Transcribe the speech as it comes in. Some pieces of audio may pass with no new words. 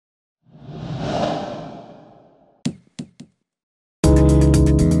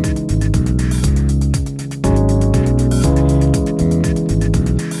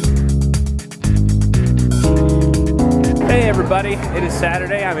everybody, it is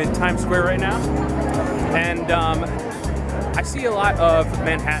Saturday. I'm in Times Square right now, and I see a lot of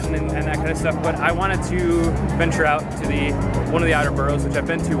Manhattan and that kind of stuff, but I wanted to venture out to one of the outer boroughs, which I've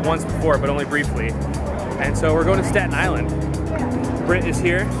been to once before, but only briefly. And so we're going to Staten Island. Britt is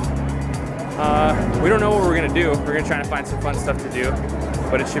here. We don't know what we're gonna do. We're gonna try to find some fun stuff to do,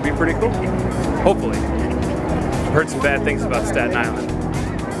 but it should be pretty cool. Hopefully. I've heard some bad things about Staten Island.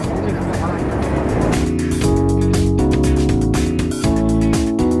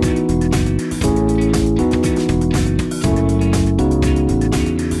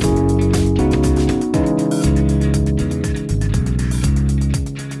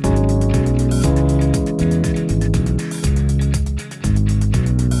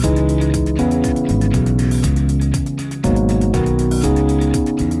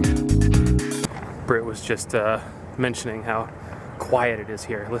 Britt was just mentioning how quiet it is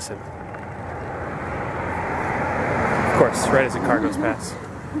here. Listen. Of course, right as a car goes past.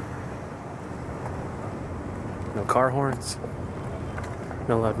 No car horns.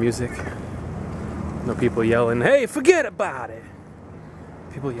 No loud music. No people yelling, "Hey, forget about it!"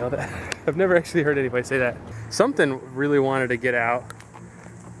 People yell that. I've never actually heard anybody say that. Something really wanted to get out.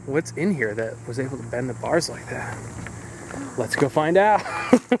 What's in here that was able to bend the bars like that? Let's go find out.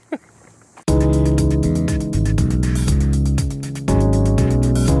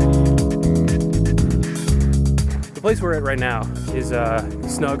 The place we're at right now is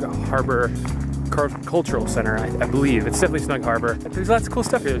Snug Harbor Cultural Center, I believe. It's definitely Snug Harbor. There's lots of cool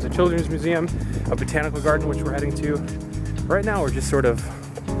stuff here. There's a children's museum, a botanical garden, which we're heading to. Right now we're just sort of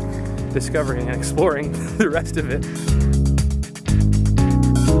discovering and exploring the rest of it.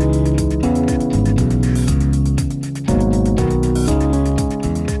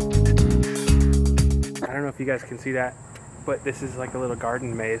 I don't know if you guys can see that, but this is like a little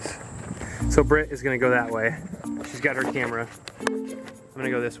garden maze. So Britt is gonna go that way. She's got her camera. I'm gonna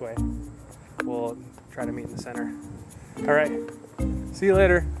go this way. We'll try to meet in the center. All right, see you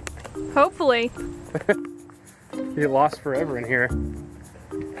later. Hopefully. You get lost forever in here.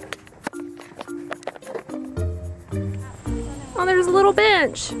 Oh, there's a little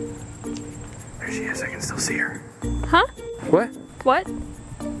bench. There she is, I can still see her. Huh? What? What?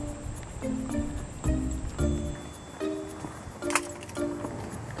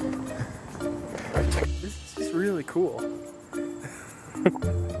 This is really cool.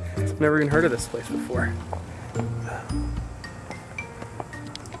 Never even heard of this place before.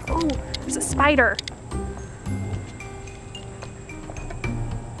 Oh, there's a spider.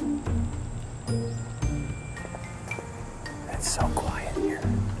 It's so quiet here.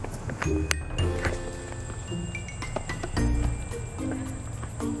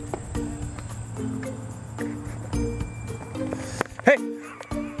 Hey!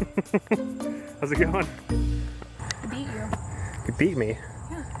 How's it going? I beat you. You beat me?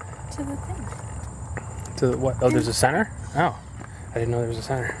 Yeah, to the thing. To the what? Oh, there's a center? Oh, I didn't know there was a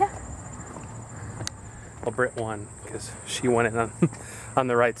center. Yeah. Well, Britt won because she went in on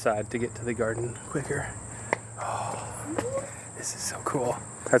the right side to get to the garden quicker. Oh, this is so cool.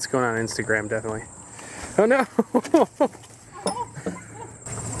 That's going on Instagram, definitely. Oh no!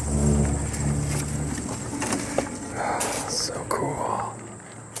 So cool.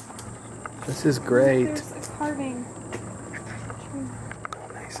 This is great. There's a carving. Oh,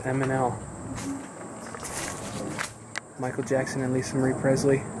 nice. M&L. Michael Jackson and Lisa Marie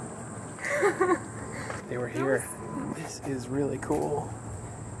Presley. They were here. This is really cool.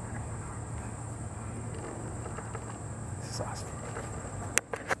 This is awesome.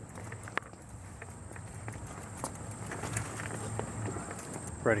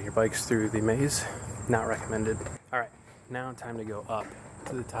 Riding your bikes through the maze, not recommended. All right, now time to go up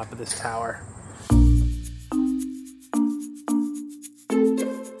to the top of this tower.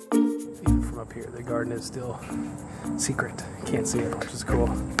 Even from up here, the garden is still secret. Can't see it, which is cool.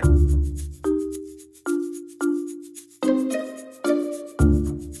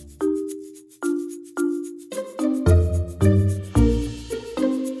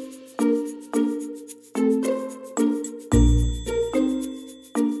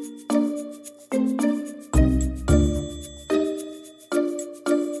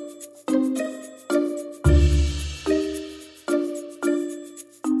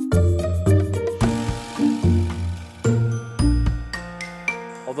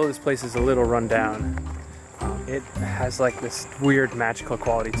 Although this place is a little run down, it has like this weird magical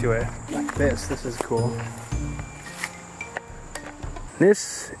quality to it. Like this is cool.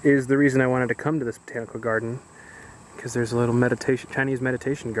 This is the reason I wanted to come to this botanical garden, because there's a little Chinese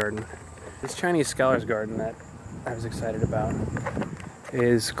meditation garden. This Chinese scholars garden that I was excited about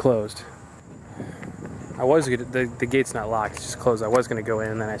is closed. I was gonna, the gate's not locked, it's just closed. I was gonna go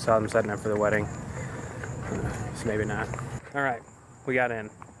in and then I saw them setting up for the wedding. So maybe not. All right, we got in.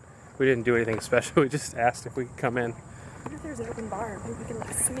 We didn't do anything special, we just asked if we could come in. What if there's an open bar? Maybe we can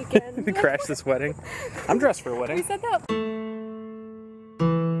like sneak in. Crash this wedding. I'm dressed for a wedding. We said that.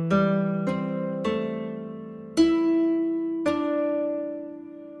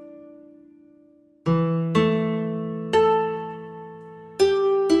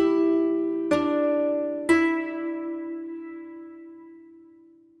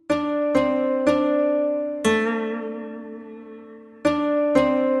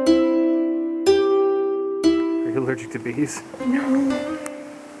 Allergic to bees? No.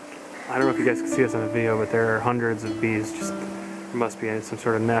 I don't know if you guys can see this on the video, but there are hundreds of bees. Just there must be some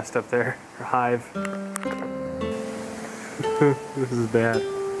sort of nest up there, or hive. This is bad.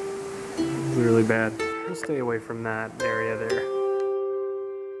 This is really bad. We'll stay away from that area there.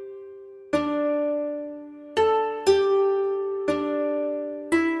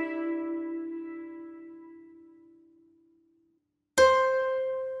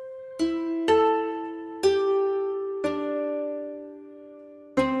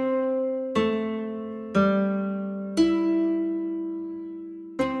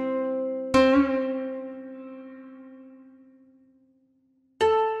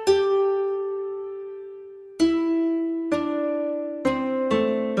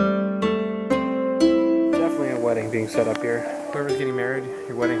 Being set up here. Whoever's getting married,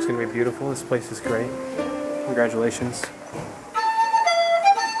 your wedding's gonna be beautiful. This place is great. Congratulations.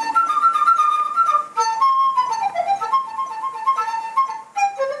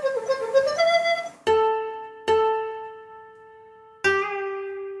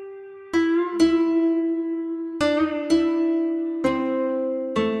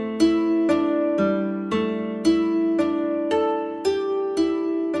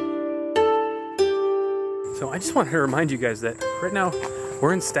 So I just wanted to remind you guys that right now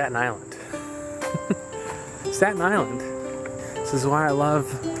we're in Staten Island. Staten Island. This is why I love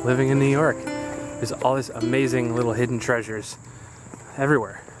living in New York. There's all these amazing little hidden treasures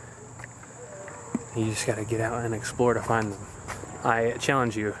everywhere. You just gotta get out and explore to find them. I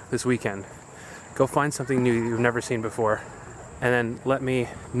challenge you this weekend, go find something new you've never seen before, and then let me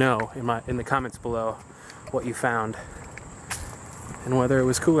know in the comments below what you found and whether it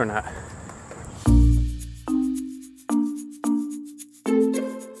was cool or not.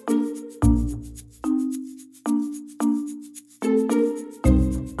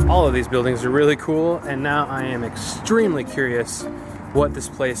 All of these buildings are really cool, and now I am extremely curious what this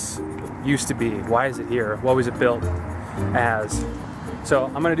place used to be. Why is it here? What was it built as? So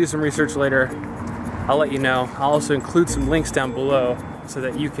I'm gonna do some research later. I'll let you know. I'll also include some links down below so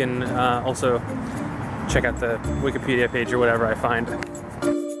that you can also check out the Wikipedia page or whatever I find.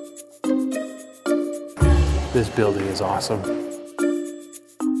 This building is awesome.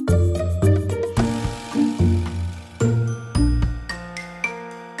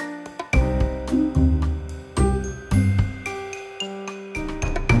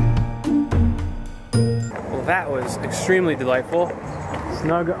 That was extremely delightful.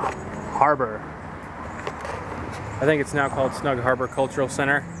 Snug Harbor. I think it's now called Snug Harbor Cultural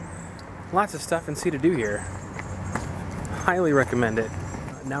Center. Lots of stuff and see to do here. Highly recommend it.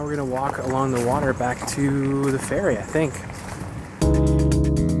 Now we're gonna walk along the water back to the ferry, I think.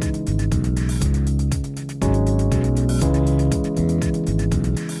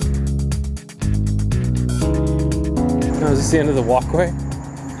 Now, is this the end of the walkway?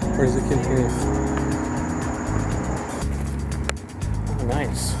 Or does it continue?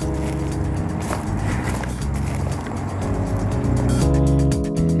 Nice.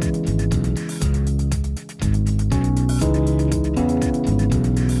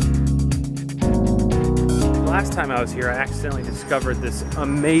 Last time I was here, I accidentally discovered this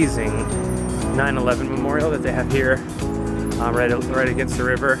amazing 9/11 memorial that they have here, right against the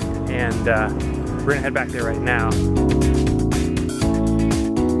river, and we're gonna head back there right now.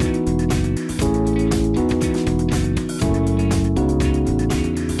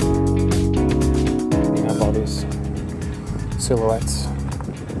 Silhouettes,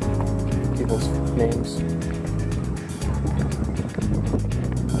 people's names.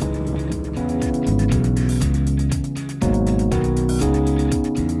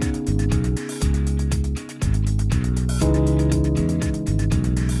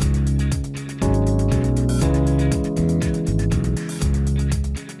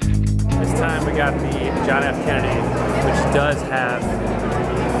 This time we got the John F. Kennedy, which does have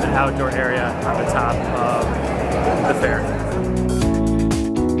an outdoor area on the top of the fair.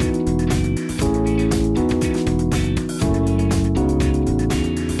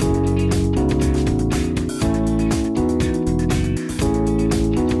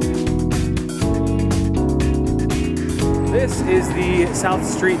 This is the South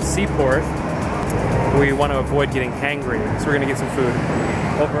Street Seaport. We want to avoid getting hangry, so we're gonna get some food.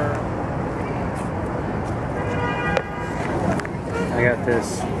 Over. I got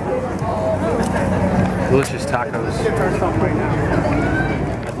this delicious tacos.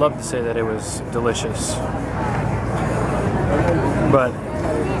 I'd love to say that it was delicious, but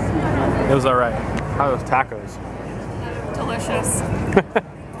it was all right. How are those tacos? Delicious.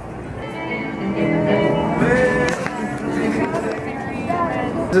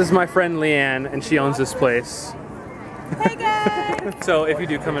 This is my friend Leanne, and she owns this place. Hey guys! So if you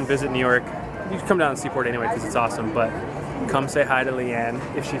do come and visit New York, you can come down to Seaport anyway because it's awesome, but come say hi to Leanne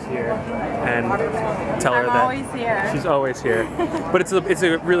if she's here and tell her that always here. She's always here. But it's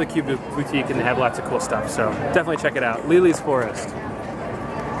a really cute boutique and they have lots of cool stuff, so definitely check it out. Lily's Forest.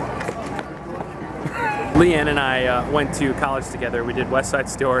 Leanne and I went to college together. We did West Side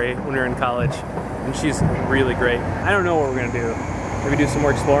Story when we were in college, and she's really great. I don't know what we're gonna do. Maybe do some more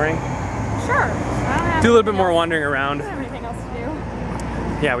exploring? Sure. Do a little bit more wandering around. I don't have anything else to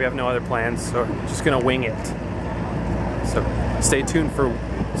do. Yeah, we have no other plans, so we're just gonna wing it. So stay tuned for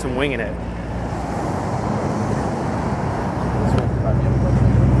some winging it.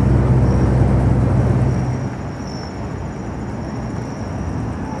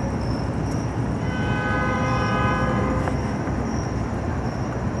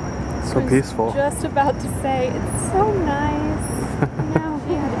 So peaceful. Just about to say, it's so nice. No,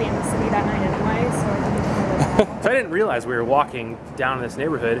 he had to be in the city that night anyway, so I didn't So I didn't realize we were walking down in this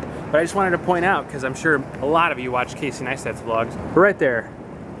neighborhood, but I just wanted to point out, because I'm sure a lot of you watch Casey Neistat's vlogs. But right there,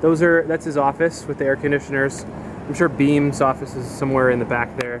 that's his office with the air conditioners. I'm sure Beam's office is somewhere in the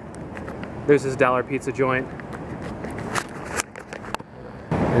back there. There's his dollar pizza joint.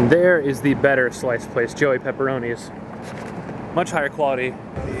 And there is the better slice place, Joey Pepperoni's. Much higher quality.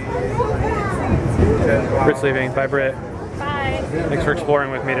 Britt's leaving. Bye, Britt. Bye. Thanks for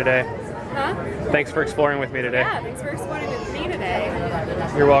exploring with me today. Huh? Thanks for exploring with me today. Yeah, thanks for exploring with me today.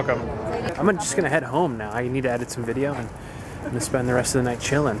 You're welcome. I'm just gonna head home now. I need to edit some video and I'm gonna spend the rest of the night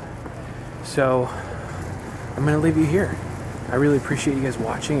chilling. So I'm gonna leave you here. I really appreciate you guys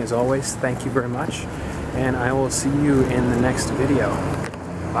watching as always. Thank you very much. And I will see you in the next video.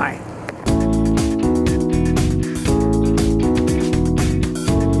 Bye.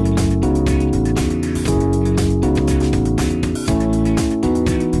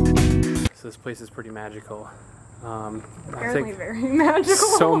 This place is pretty magical. Apparently I think very magical.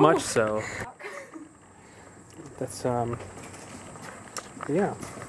 So much so. That's yeah.